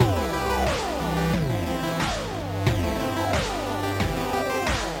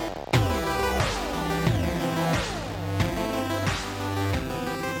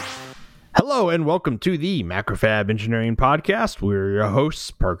Hello and welcome to the Macrofab Engineering Podcast. We're your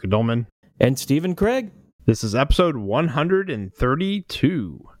hosts, Parker Dolman and Stephen Craig. This is episode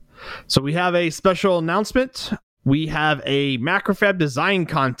 132. So we have a special announcement. We have a Macrofab design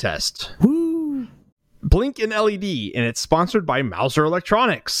contest. Woo! Blink and LED, and it's sponsored by Mouser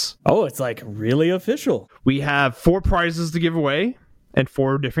Electronics. Oh, it's like really official. We have 4 prizes to give away and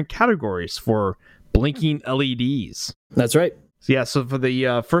 4 different categories for blinking LEDs. That's right. So for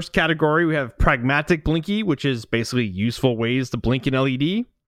the first category, we have pragmatic blinky, which is basically useful ways to blink an LED.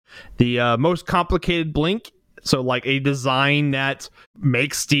 The most complicated blink, so like a design that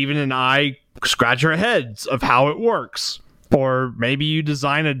makes Steven and I scratch our heads of how it works. Or maybe you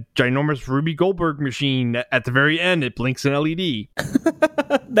design a ginormous Ruby Goldberg machine that at the very end, it blinks an LED.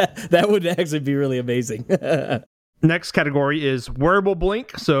 that would actually be really amazing. Next category is wearable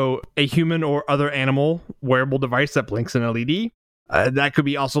blink, so a human or other animal wearable device that blinks an LED. That could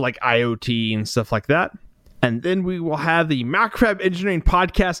be also like IoT and stuff like that. And then we will have the Macrofab Engineering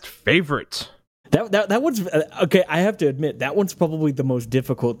Podcast favorite. That one's okay. I have to admit that one's probably the most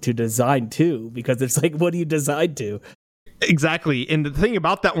difficult to design too, because it's like, what do you design to? Exactly, and the thing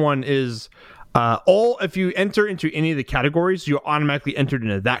about that one is, if you enter into any of the categories, you're automatically entered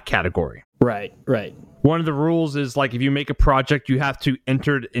into that category. Right. One of the rules is like if you make a project, you have to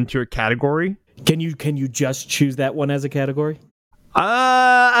enter it into a category. Can you just choose that one as a category?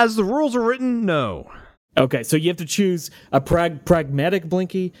 As the rules are written, no. Okay, so you have to choose a pragmatic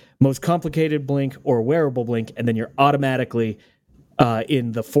blinky, most complicated blink, or wearable blink, and then you're automatically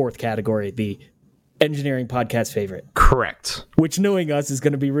in the 4th category, the engineering podcast favorite. Correct. Which, knowing us, is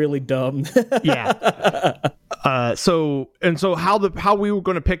going to be really dumb. Yeah. So how we were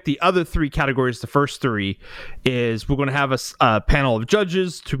going to pick the other 3 categories, the first 3, is we're going to have a panel of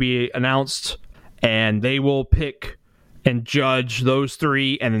judges to be announced, and they will pick and judge those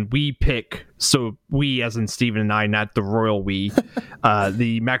 3, and then we pick. So we, as in Stephen and I, not the royal we,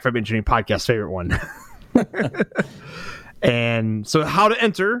 the Macrofab Engineering Podcast favorite one. And so how to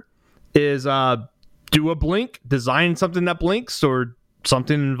enter is do a blink, design something that blinks, or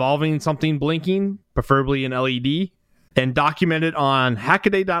something involving something blinking, preferably an LED, and document it on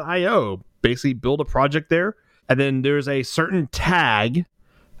Hackaday.io. Basically build a project there, and then there's a certain tag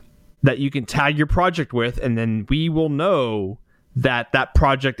that you can tag your project with, and then we will know that that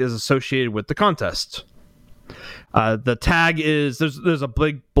project is associated with the contest. The tag is, there's a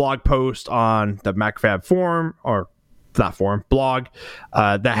big blog post on the Macrofab blog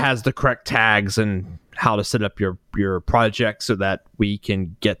that has the correct tags and how to set up your project so that we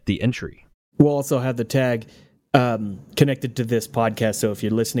can get the entry. We'll also have the tag connected to this podcast, so if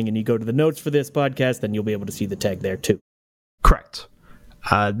you're listening and you go to the notes for this podcast, then you'll be able to see the tag there too. Correct.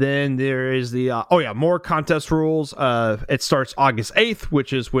 Then there is the more contest rules. It starts August 8th,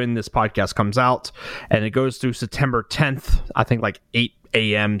 which is when this podcast comes out, and it goes through September 10th, I think like 8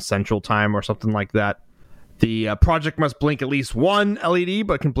 a.m. Central Time or something like that. The project must blink at least one LED,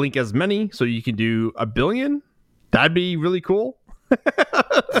 but can blink as many, so you can do 1 billion. That'd be really cool.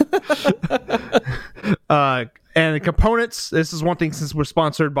 And the components, this is one thing, since we're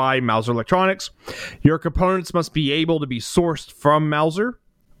sponsored by Mouser Electronics, your components must be able to be sourced from Mouser.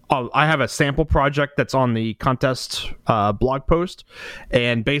 I have a sample project that's on the contest blog post,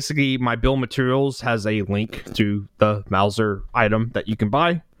 and basically my bill of materials has a link to the Mouser item that you can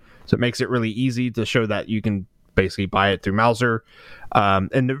buy. So it makes it really easy to show that you can basically buy it through Mouser.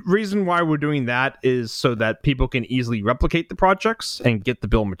 And the reason why we're doing that is so that people can easily replicate the projects and get the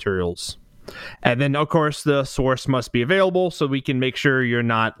bill of materials. And then, of course, the source must be available so we can make sure you're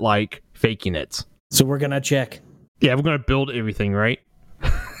not, like, faking it. So we're going to check. Yeah, we're going to build everything, right?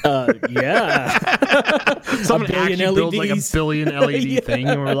 Yeah. Someone actually builds like 1 billion LED thing,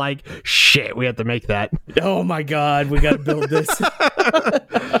 and we're like, shit, we have to make that. Oh my God, we got to build this.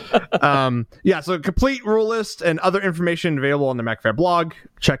 So complete rule list and other information available on the Macrofab blog.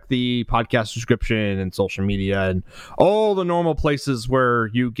 Check the podcast description and social media and all the normal places where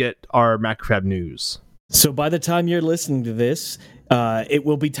you get our Macrofab news. So by the time you're listening to this, it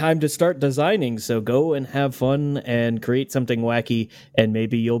will be time to start designing. So go and have fun and create something wacky, and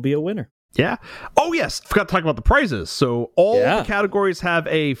maybe you'll be a winner. Yeah. Oh, yes. Forgot to talk about the prizes. So all the categories have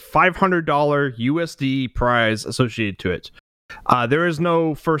a $500 USD prize associated to it. There is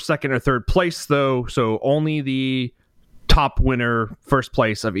no first, second, or third place, though. So only the top winner, first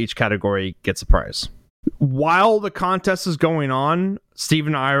place of each category gets a prize. While the contest is going on, Steve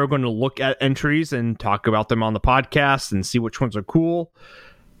and I are going to look at entries and talk about them on the podcast and see which ones are cool.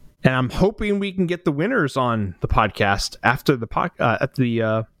 And I'm hoping we can get the winners on the podcast after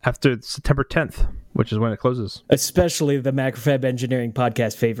the after September 10th. which is when it closes. Especially the Macrofab Engineering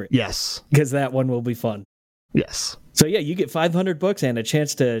Podcast favorite. Yes. Because that one will be fun. Yes. So yeah, you get $500 and a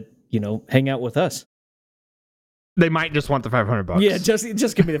chance to, hang out with us. They might just want the $500. Yeah, just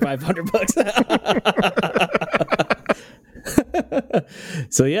give me the $500.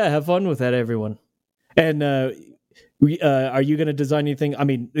 So yeah, have fun with that, everyone. And are you going to design anything? I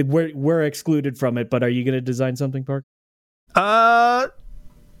mean, we're excluded from it, but are you going to design something, Park?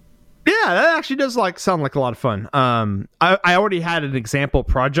 Yeah, that actually does sound like a lot of fun. I already had an example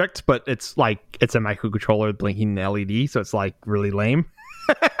project, but it's a microcontroller blinking LED, so it's really lame.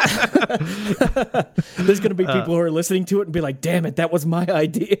 There's going to be people who are listening to it and be like, "Damn it, that was my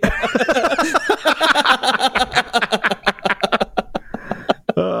idea."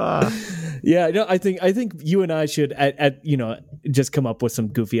 Yeah, I think you and I should just come up with some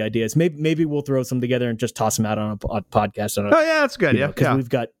goofy ideas. Maybe we'll throw some together and just toss them out on a podcast. Oh yeah, that's good. Yeah, because we've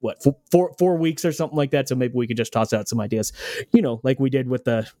got four weeks or something like that. So maybe we could just toss out some ideas. Like we did with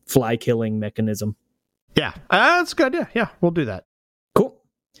the fly killing mechanism. Yeah, that's a good idea. Yeah, we'll do that. Cool.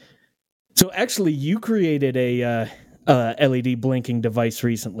 So actually, you created a LED blinking device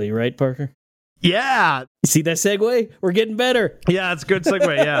recently, right, Parker? Yeah. You see that segue? We're getting better. Yeah, it's a good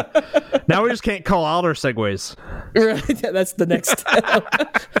segue, yeah. Now we just can't call out our segues. Right, that's the next step.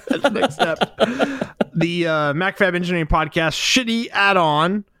 That's the next step. The Macfab Engineering Podcast shitty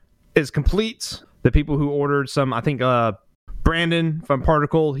add-on is complete. The people who ordered some, I think Brandon from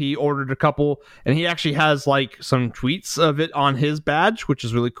Particle, he ordered a couple, and he actually has some tweets of it on his badge, which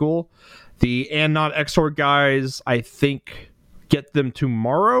is really cool. The Andnod XOR guys, I think, get them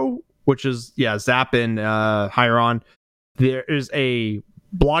tomorrow, which is Zap and Hyron. There is a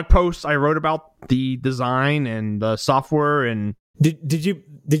blog post I wrote about the design and the software. And did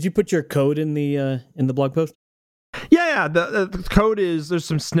you put your code in the blog post? Yeah. The code there's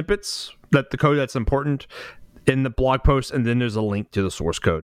some snippets the code that's important in the blog post, and then there's a link to the source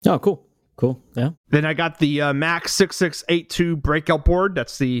code. Oh, cool. Yeah. Then I got the Max 6682 breakout board.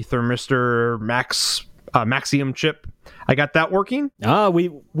 That's the Thermistor Maxium chip. I got that working.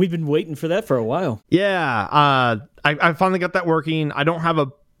 We've been waiting for that for a while. Yeah, I finally got that working. I don't have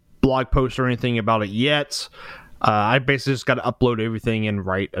a blog post or anything about it yet. I basically just got to upload everything and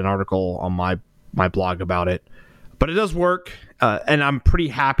write an article on my blog about it. But it does work, and I'm pretty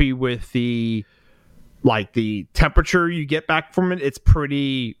happy with the temperature you get back from it. It's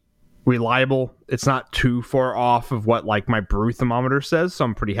pretty reliable. It's not too far off of what my brew thermometer says, so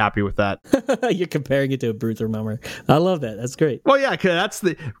I'm pretty happy with that. You're comparing it to a brew thermometer. I love that. That's great. Well, yeah, because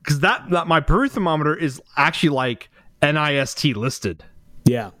that my brew thermometer is actually NIST listed.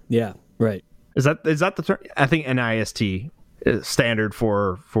 Yeah, right. Is that the term? I think NIST is standard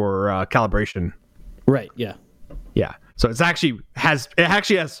for calibration. Right. Yeah. Yeah. So it actually has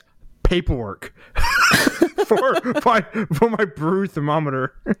paperwork for my brew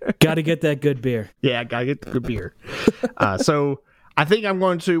thermometer. Got to get that good beer. Yeah, gotta get the good beer. So I think I'm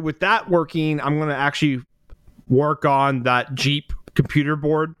going to, with that working, I'm going to actually work on that Jeep computer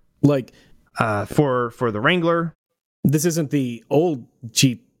board, for the Wrangler. This isn't the old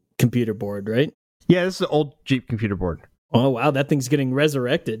Jeep computer board, right? Yeah, this is the old Jeep computer board. Oh wow, that thing's getting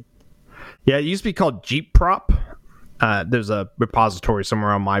resurrected. Yeah, it used to be called Jeep Prop. There's a repository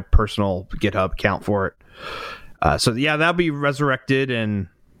somewhere on my personal GitHub account for it. So yeah, that'll be resurrected, and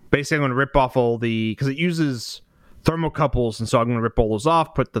basically I'm going to rip off all because it uses thermocouples, and so I'm going to rip all those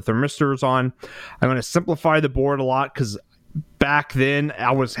off, put the thermistors on. I'm going to simplify the board a lot, because back then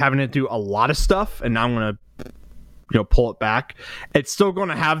I was having to do a lot of stuff, and now I'm going to pull it back. It's still going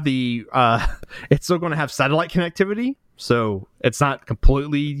to have it's still going to have satellite connectivity, so it's not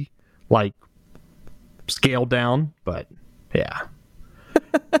completely scaled down, but yeah.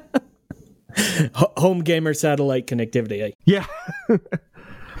 Home gamer satellite connectivity. Yeah.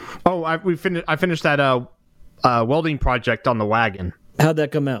 I finished that welding project on the wagon. How'd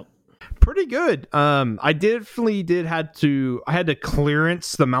that come out? Pretty good. I definitely had to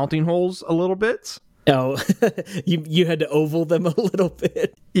clearance the mounting holes a little bit. Oh, you had to oval them a little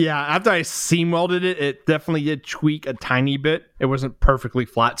bit. Yeah, after I seam welded it definitely did tweak a tiny bit. It wasn't perfectly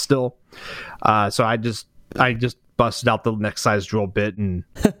flat still. So I just busted out the next size drill bit, and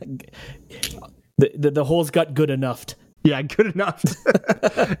the holes got good enough. Yeah, good enough.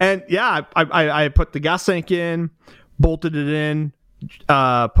 And yeah, I put the gas tank in, bolted it in,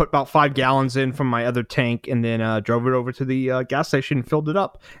 put about 5 gallons in from my other tank, and then drove it over to the gas station and filled it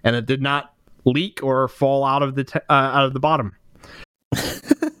up, and it did not leak or fall out of the bottom.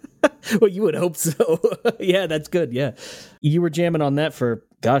 Well, you would hope so. Yeah, that's good. Yeah, you were jamming on that for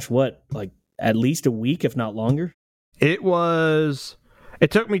at least a week, if not longer. It was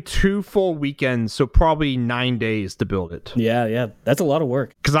It took me 2 full weekends, so probably 9 days to build it. Yeah, that's a lot of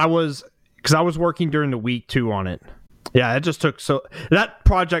work. Because I was working during the week too on it. Yeah, it just took that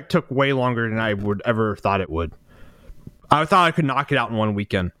project took way longer than I would ever thought it would. I thought I could knock it out in 1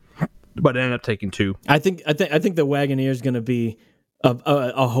 weekend, but it ended up taking 2. I think the Wagoneer is going to be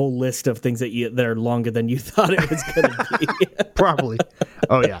a whole list of things that are longer than you thought it was going to be. Probably.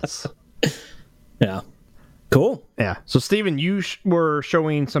 Oh yes. Yeah. Cool. Yeah. So Steven, you were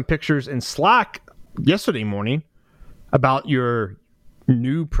showing some pictures in Slack yesterday morning about your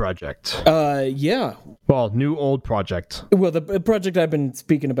new project. Yeah. Well, new old project. Well, the project I've been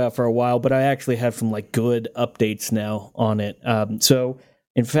speaking about for a while, but I actually have some like good updates now on it. So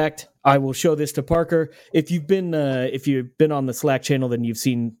in fact, I will show this to Parker. If you've been on the Slack channel, then you've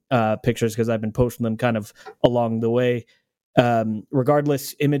seen pictures because I've been posting them kind of along the way.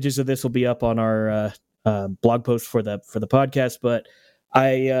 Regardless, images of this will be up on our blog post for the podcast. But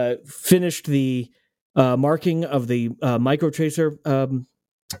I finished the marking of the microtracer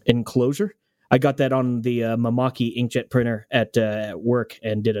enclosure. I got that on the Mamaki inkjet printer at work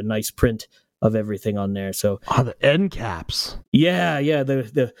and did a nice print of everything on there. So the end caps. Yeah,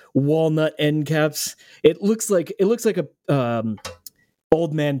 the walnut end caps. It looks like a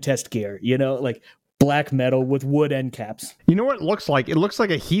old man test gear, like black metal with wood end caps. You know what it looks like? It looks like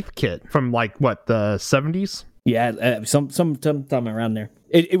a Heath kit from like what, the 70s? Yeah, sometime around there.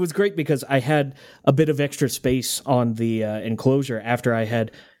 It was great because I had a bit of extra space on the enclosure after I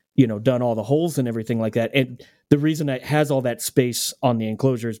had, done all the holes and everything like that. And the reason it has all that space on the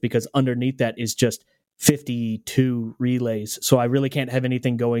enclosure is because underneath that is just 52 relays. So I really can't have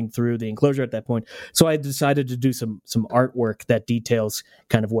anything going through the enclosure at that point. So I decided to do some artwork that details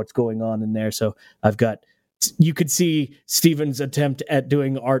kind of what's going on in there. So you could see Steven's attempt at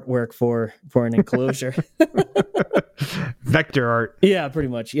doing artwork for an enclosure. Vector art. Yeah, pretty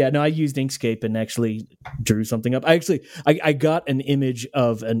much. Yeah, no, I used Inkscape and actually drew something up. I got an image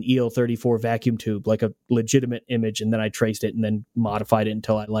of an EL34 vacuum tube, like a legitimate image, and then I traced it and then modified it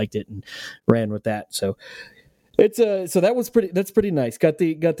until I liked it and ran with that. So it's that's pretty nice. Got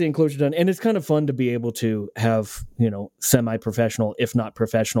the enclosure done, and it's kind of fun to be able to have, semi-professional, if not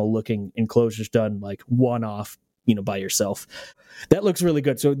professional looking enclosures done like one off, by yourself. That looks really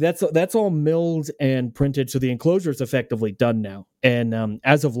good. So that's all milled and printed. So the enclosure is effectively done now. And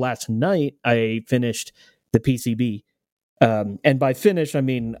as of last night, I finished the PCB. And by finished, I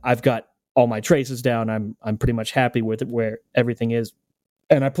mean I've got all my traces down. I'm pretty much happy with it, where everything is.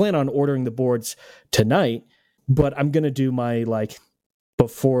 And I plan on ordering the boards tonight. But I'm going to do my,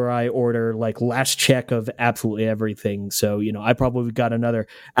 before I order, last check of absolutely everything. So, I probably got another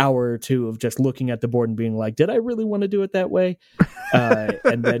hour or two of just looking at the board and being like, did I really want to do it that way?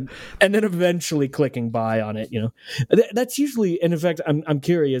 And then eventually clicking buy on it, That's usually, and in fact, I'm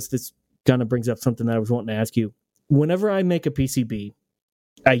curious, this kind of brings up something that I was wanting to ask you. Whenever I make a PCB,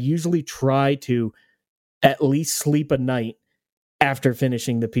 I usually try to at least sleep a night after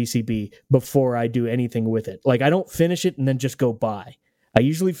finishing the PCB before I do anything with it. I don't finish it and then just go buy. I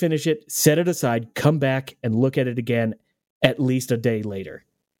usually finish it, set it aside, come back and look at it again at least a day later.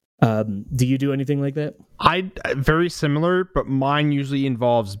 Do you do anything like that? I very similar, but mine usually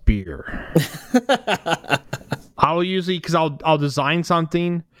involves beer. I'll usually, because I'll design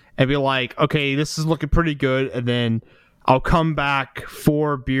something and be like, okay, this is looking pretty good, and then I'll come back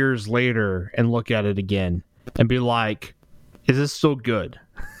 4 beers later and look at it again and be like, is this still good?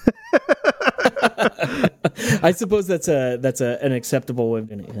 I suppose that's an acceptable way.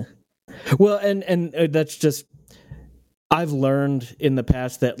 Well, and that's just, I've learned in the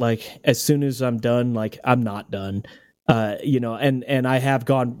past that as soon as I'm done, I'm not done. And I have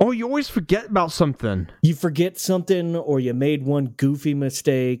gone. Oh, you always forget about something. You forget something, or you made one goofy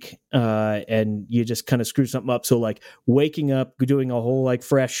mistake, and you just kind of screw something up. So waking up, doing a whole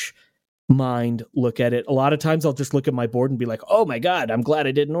fresh mind look at it. A lot of times I'll just look at my board and be like, oh my God, I'm glad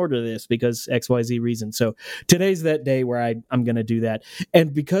I didn't order this because XYZ reason. So today's that day where I'm going to do that.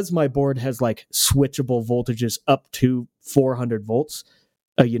 And because my board has switchable voltages up to 400 volts,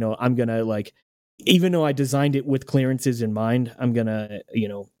 I'm going to even though I designed it with clearances in mind, I'm going to,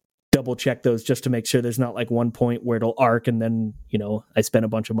 double check those just to make sure there's not one point where it'll arc and then, I spent a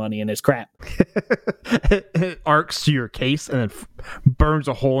bunch of money and it's crap. It arcs to your case and then burns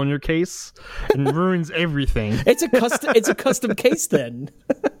a hole in your case and ruins everything. It's a custom case then.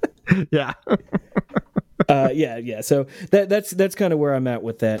 Yeah. Yeah. So that's kind of where I'm at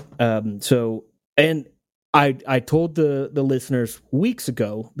with that. And I told the listeners weeks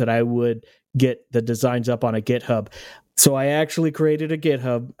ago that I would get the designs up on a GitHub. So I actually created a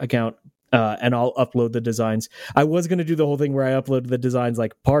GitHub account. and I'll upload the designs. I was going to do the whole thing where I upload the designs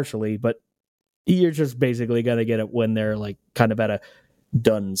like partially, but you're just basically going to get it when they're like kind of at a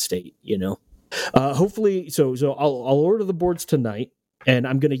done state, you know. Hopefully, so I'll order the boards tonight, and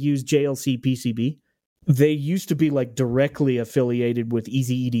I'm going to use JLC PCB. They used to be like directly affiliated with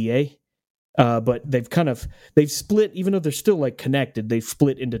Easy EDA, but they've split. Even though they're still like connected, they've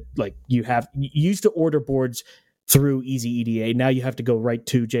split into like you used to order boards through Easy EDA. Now you have to go right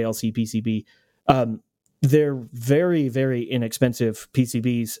to JLC PCB. They're very, very inexpensive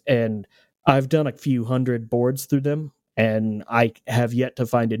PCBs, and I've done a few hundred boards through them, and I have yet to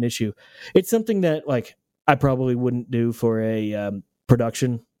find an issue. It's something that like I probably wouldn't do for a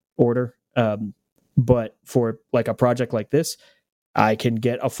production order, but for like a project like this, I can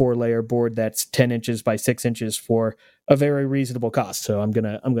get a 4-layer board that's 10 inches by 6 inches for a very reasonable cost. So I'm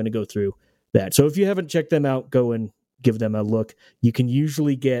gonna go through that. So if you haven't checked them out, go and give them a look. You can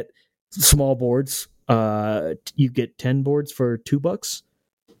usually get small boards. You get 10 boards for $2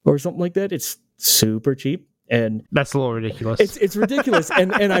 or something like that. It's super cheap, and that's a little ridiculous. It's ridiculous,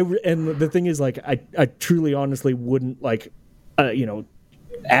 and the thing is, like, I truly, honestly wouldn't like,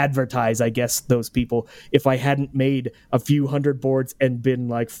 advertise, I guess, those people if I hadn't made a few hundred boards and been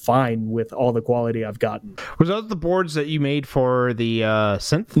like fine with all the quality I've gotten. Was those the boards that you made for the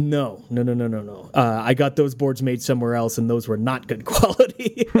synth? No. I got those boards made somewhere else, and those were not good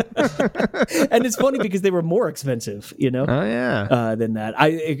quality. And it's funny because they were more expensive, you know. Oh yeah. Than that.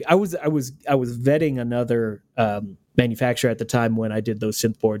 I was vetting another manufacturer at the time when I did those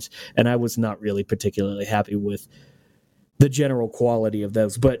synth boards, and I was not really particularly happy with the general quality of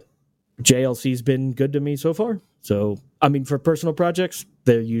those, but JLC's been good to me so far. So, I mean, for personal projects,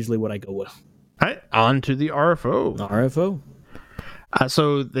 they're usually what I go with. All right, on to the RFO.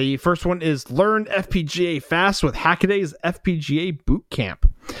 So the first one is Learn FPGA Fast with Hackaday's FPGA Bootcamp.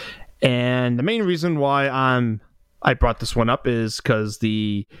 And the main reason why I brought this one up is because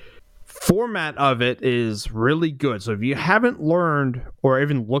the format of it is really good. So if you haven't learned or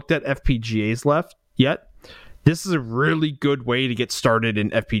even looked at FPGAs yet, this is a really good way to get started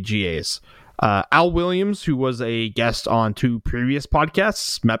in FPGAs. Al Williams, who was a guest on 2 previous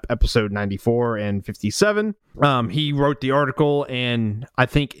podcasts, MEP episode 94 and 57, he wrote the article and I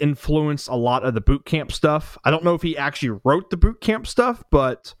think influenced a lot of the bootcamp stuff. I don't know if he actually wrote the bootcamp stuff,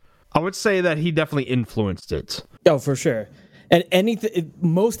 but I would say that he definitely influenced it. Oh, for sure. And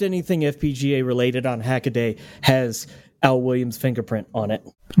most anything FPGA related on Hackaday has Al Williams' fingerprint on it.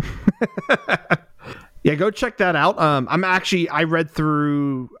 Yeah, go check that out. I read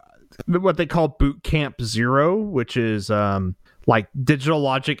through what they call Bootcamp 0, which is like Digital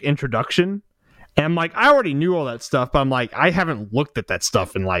Logic Introduction. And I'm like, I already knew all that stuff, but I'm like, I haven't looked at that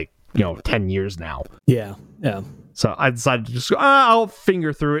stuff in 10 years now. Yeah. So I decided to just go, I'll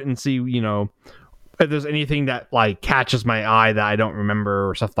finger through it and see, if there's anything that like catches my eye that I don't remember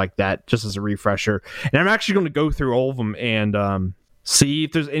or stuff like that, just as a refresher. And I'm actually going to go through all of them and see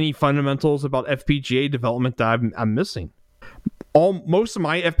if there's any fundamentals about FPGA development that I'm missing. Most of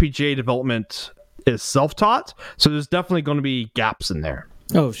my FPGA development is self-taught, so there's definitely going to be gaps in there.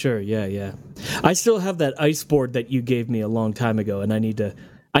 Oh, sure, yeah. I still have that ice board that you gave me a long time ago, and I need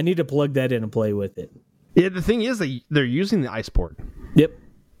to plug that in and play with it. Yeah, the thing is that they're using the ice board.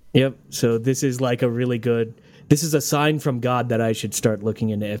 Yep. So this is like this is a sign from God that I should start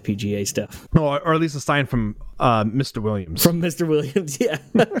looking into FPGA stuff. Or at least a sign from Mr. Williams. From Mr. Williams, yeah.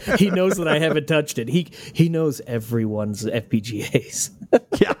 He knows that I haven't touched it. He knows everyone's FPGAs.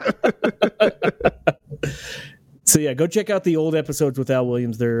 Yeah. So yeah, go check out the old episodes with Al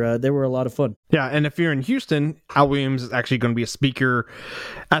Williams. They were a lot of fun. Yeah, and if you're in Houston, Al Williams is actually going to be a speaker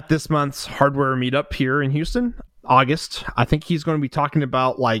at this month's hardware meetup here in Houston. August. I think he's going to be talking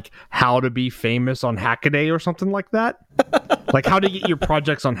about like how to be famous on Hackaday or something like that. Like how to get your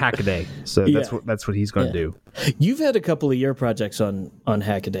projects on Hackaday. So that's what he's going to do. You've had a couple of your projects on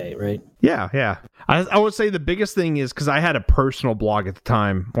Hackaday, right? Yeah. I would say the biggest thing is because I had a personal blog at the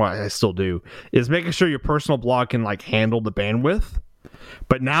time. Well, I still do. Is making sure your personal blog can like handle the bandwidth.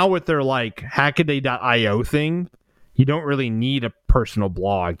 But now with their like Hackaday.io thing, you don't really need a personal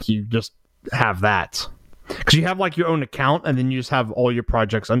blog. You just have that. Because you have like your own account and then you just have all your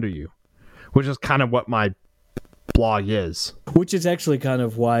projects under you, which is kind of what my blog is. Which is actually kind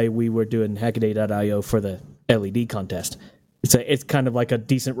of why we were doing Hackaday.io for the LED contest. It's kind of like a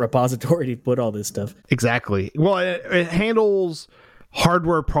decent repository to put all this stuff. Exactly. Well, it handles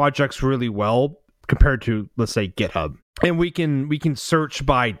hardware projects really well compared to, let's say, GitHub. And we can search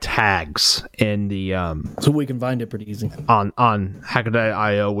by tags in the so we can find it pretty easy on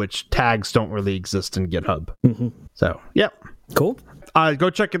Hackaday.io, which tags don't really exist in GitHub. Mm-hmm. So, yeah. Cool. go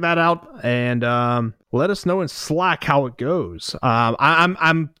check that out and let us know in Slack how it goes.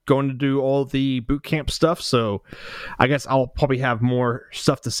 I'm going to do all the boot camp stuff, so I guess I'll probably have more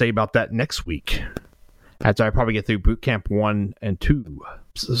stuff to say about that next week after I probably get through boot camp 1 and 2.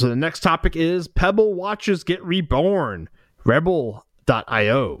 So the next topic is Pebble watches get reborn.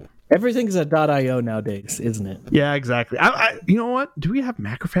 Rebel.io. Everything's a .io nowadays, isn't it? Yeah, exactly. You know what? Do we have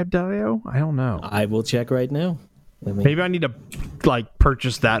Macrofab.io? I don't know. I will check right now. Maybe I need to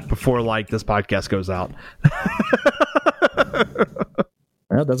purchase that before this podcast goes out.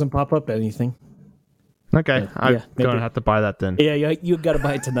 Well, it doesn't pop up anything. Okay, I'm going to have to buy that then. Yeah, you got to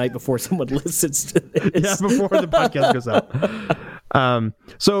buy it tonight before someone listens to this. Yeah, before the podcast goes out.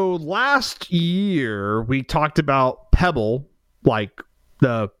 So last year we talked about Pebble,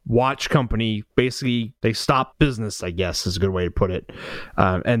 the watch company. Basically, they stopped business, I guess is a good way to put it.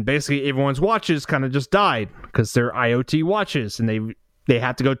 And basically, everyone's watches kind of just died because they're IoT watches, and they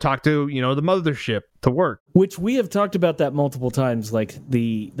had to go talk to the mothership to work. Which we have talked about that multiple times. Like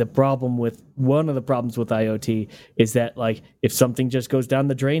one of the problems with IoT is that if something just goes down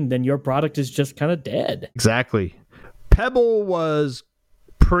the drain, then your product is just kind of dead. Exactly. Pebble was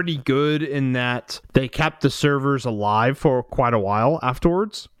pretty good in that they kept the servers alive for quite a while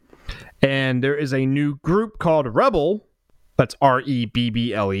afterwards. And there is a new group called Rebel, that's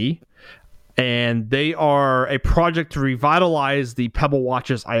REBBLE, and they are a project to revitalize the Pebble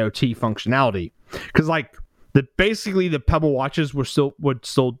Watches IoT functionality. Because basically the Pebble Watches would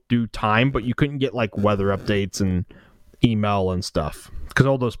still do time, but you couldn't get weather updates and email and stuff because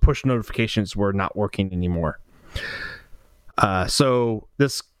all those push notifications were not working anymore. So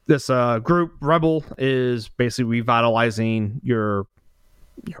this group Rebel is basically revitalizing your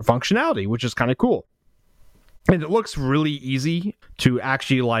functionality, which is kind of cool. And it looks really easy to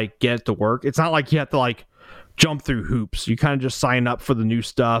actually get it to work. It's not like you have to jump through hoops. You kind of just sign up for the new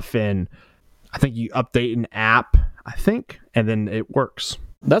stuff, and I think you update an app, and then it works.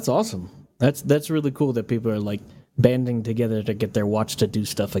 That's awesome. That's really cool that people are banding together to get their watch to do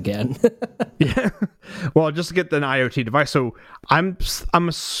stuff again. Yeah. Well, just to get an IoT device. So I'm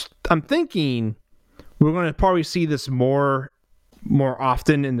thinking we're going to probably see this more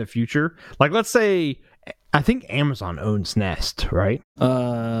often in the future. Let's say, I think Amazon owns Nest, right?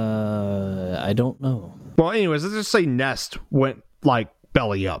 I don't know. Well, anyways, let's just say Nest went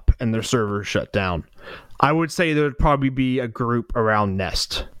belly up and their servers shut down. I would say there would probably be a group around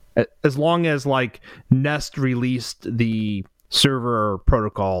Nest. As long as Nest released the server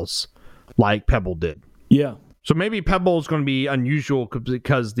protocols like Pebble did. Yeah. So maybe Pebble is going to be unusual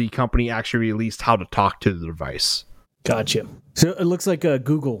because the company actually released how to talk to the device. Gotcha. So it looks like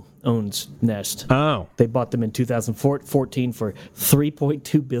Google owns Nest. Oh. They bought them in 2014 for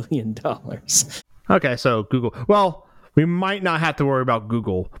 $3.2 billion. Okay, so Google. Well, we might not have to worry about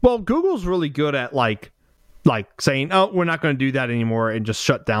Google. Well, Google's really good at saying, "Oh, we're not going to do that anymore," and just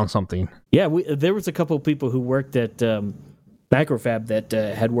shut down something. Yeah, there was a couple of people who worked at Macrofab that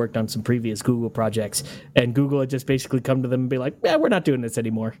had worked on some previous Google projects, and Google had just basically come to them and be like, "Yeah, we're not doing this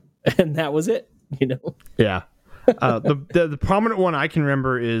anymore," and that was it. Yeah. The prominent one I can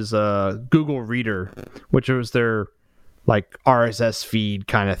remember is Google Reader, which was their RSS feed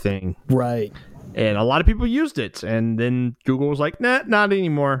kind of thing. Right. And a lot of people used it, and then Google was like, "Nah, not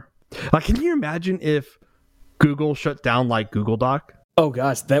anymore." Can you imagine if Google shut down Google Doc? Oh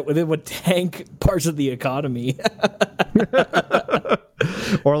gosh, that would tank parts of the economy.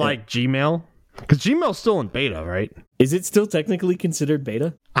 Or Gmail, because Gmail's still in beta, right? Is it still technically considered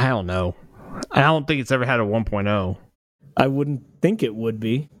beta? I don't know. I don't think it's ever had a 1.0. I wouldn't think it would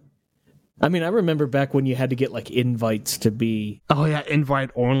be. I mean, I remember back when you had to get invites to be. Oh yeah,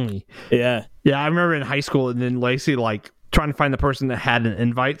 invite only. Yeah. Yeah, I remember in high school, and then Lacey trying to find the person that had an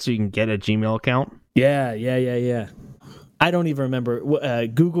invite so you can get a Gmail account. Yeah. I don't even remember.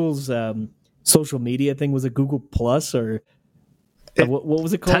 Google's social media thing was a Google Plus, or what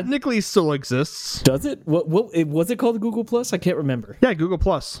was it called? Technically still exists. Does it? What was it called? Google Plus? I can't remember. Yeah, Google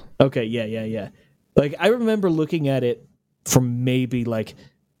Plus. Okay, yeah. I remember looking at it for maybe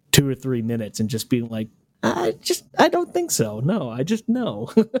 2 or 3 minutes and just being I don't think so. No, I just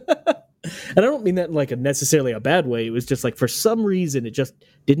no. And I don't mean that in necessarily a bad way. It was just for some reason it just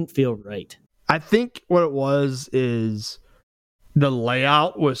didn't feel right. I think what it was is the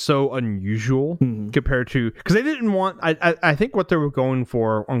layout was so unusual compared to, because they didn't want. I think what they were going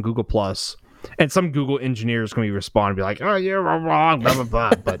for on Google Plus, and some Google engineers going to respond and be like, "Oh, you're wrong," blah blah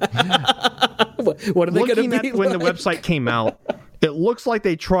blah. But what are they going to be when the website came out? It looks like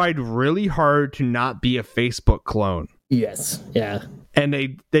they tried really hard to not be a Facebook clone. Yes. Yeah. And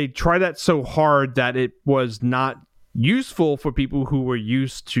they tried that so hard that it was not useful for people who were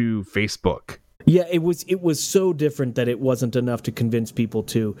used to Facebook. Yeah, it was so different that it wasn't enough to convince people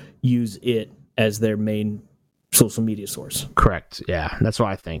to use it as their main social media source. Correct. Yeah, that's what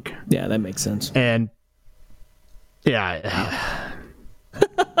I think. Yeah, that makes sense. And yeah,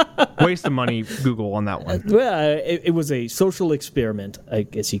 waste of money, Google, on that one. Well, it was a social experiment, I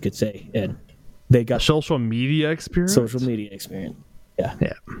guess you could say, and they got Social media experience. social media experiment. Yeah.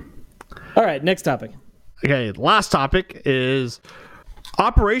 Yeah. All right, next topic. Okay, last topic is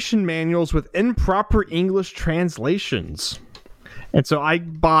operation manuals with improper English translations. And so I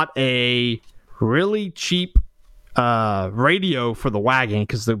bought a really cheap radio for the wagon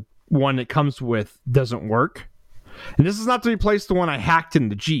because the one it comes with doesn't work. And this is not to replace the one I hacked in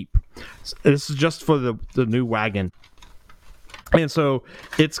the Jeep. This is just for the new wagon. And so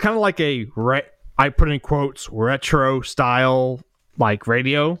it's kind of like I put in quotes, retro style like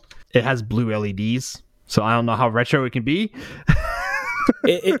radio. It has blue LEDs. So I don't know how retro it can be.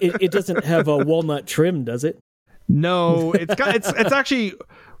 It doesn't have a walnut trim, does it? No, it's actually,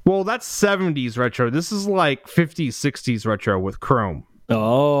 well, that's 70s retro. This is like 50s, 60s retro with chrome.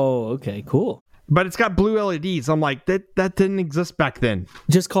 Oh, okay, cool. But it's got blue LEDs. I'm like, that didn't exist back then.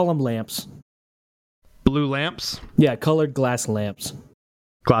 Just call them lamps. Blue lamps? Yeah, colored glass lamps.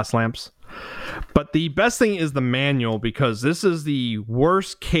 Glass lamps. But the best thing is the manual, because this is the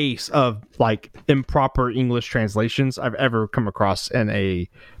worst case of like improper English translations I've ever come across in a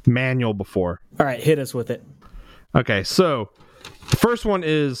manual before. All right, hit us with it. Okay, so the first one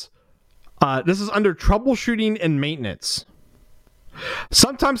is this is under troubleshooting and maintenance.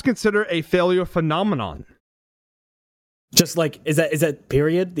 Sometimes consider a failure phenomenon. Just like, is that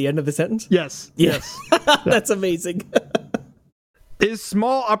period, the end of the sentence? Yes. Yes. That's amazing. Is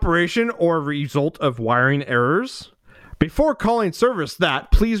small operation or result of wiring errors? Before calling service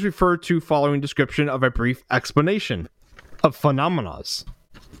that, please refer to following description of a brief explanation of phenomena.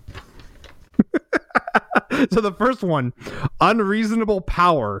 So the first one, unreasonable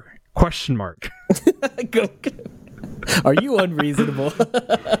power, question mark. Are you unreasonable?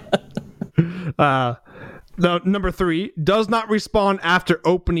 No, number 3, does not respond after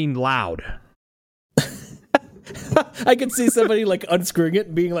opening loud. I could see somebody like unscrewing it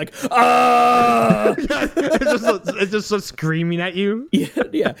and being like, "Ah!" It's just screaming at you.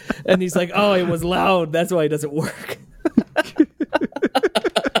 Yeah. And he's like, "Oh, it was loud. That's why it doesn't work."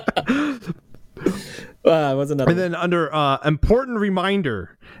 What's another? And then under important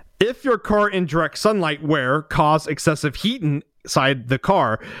reminder, if your car in direct sunlight wear cause excessive heat inside the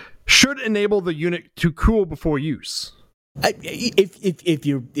car, should enable the unit to cool before use.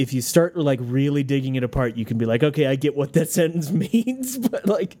 If you start like really digging it apart, you can be like, okay, I get what that sentence means, but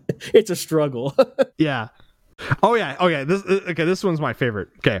like it's a struggle. Yeah. Oh yeah. Okay. This one's my favorite.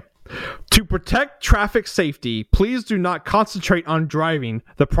 Okay. To protect traffic safety, please do not concentrate on driving,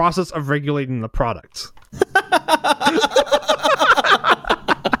 the process of regulating the product.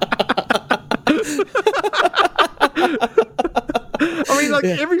 I mean, like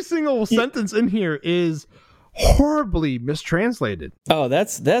every single sentence in here is horribly mistranslated. Oh,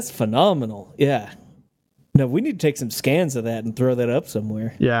 that's phenomenal. Yeah. No, we need to take some scans of that and throw that up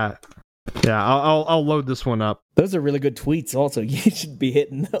somewhere. Yeah. Yeah, I'll load this one up. Those are really good tweets also. You should be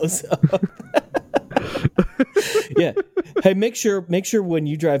hitting those up. Yeah. Hey, make sure when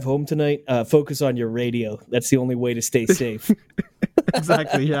you drive home tonight, focus on your radio. That's the only way to stay safe.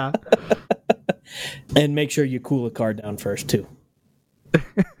 Exactly, yeah. And make sure you cool a car down first too.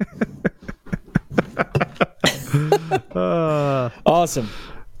 Awesome.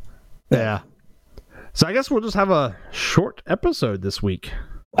 Yeah. So I guess we'll just have a short episode this week.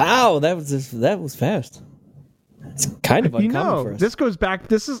 Wow, that was fast. It's kind of uncommon for us. This goes back.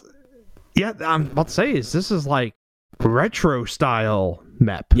 This is, yeah. I'm about to say this is like retro style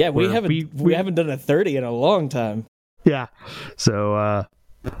MEP. Yeah, we haven't done a 30 in a long time. Yeah. So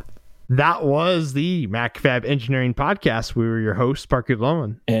that was the MacFab Engineering Podcast. We were your hosts, Parker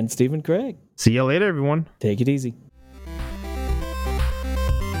Loman and Stephen Craig. See you later, everyone. Take it easy.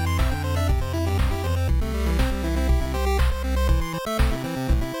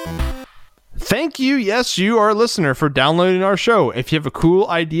 Thank you, yes, you, our listener, for downloading our show. If you have a cool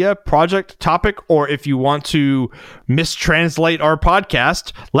idea, project, topic, or if you want to mistranslate our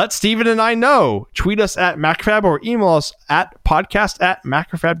podcast, let Steven and I know. Tweet us at MacFab or email us at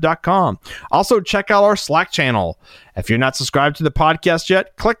podcast@macrofab.com. Also, check out our Slack channel. If you're not subscribed to the podcast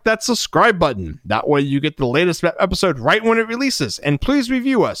yet, click that subscribe button. That way you get the latest episode right when it releases. And please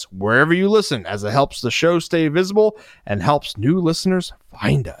review us wherever you listen, as it helps the show stay visible and helps new listeners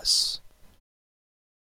find us.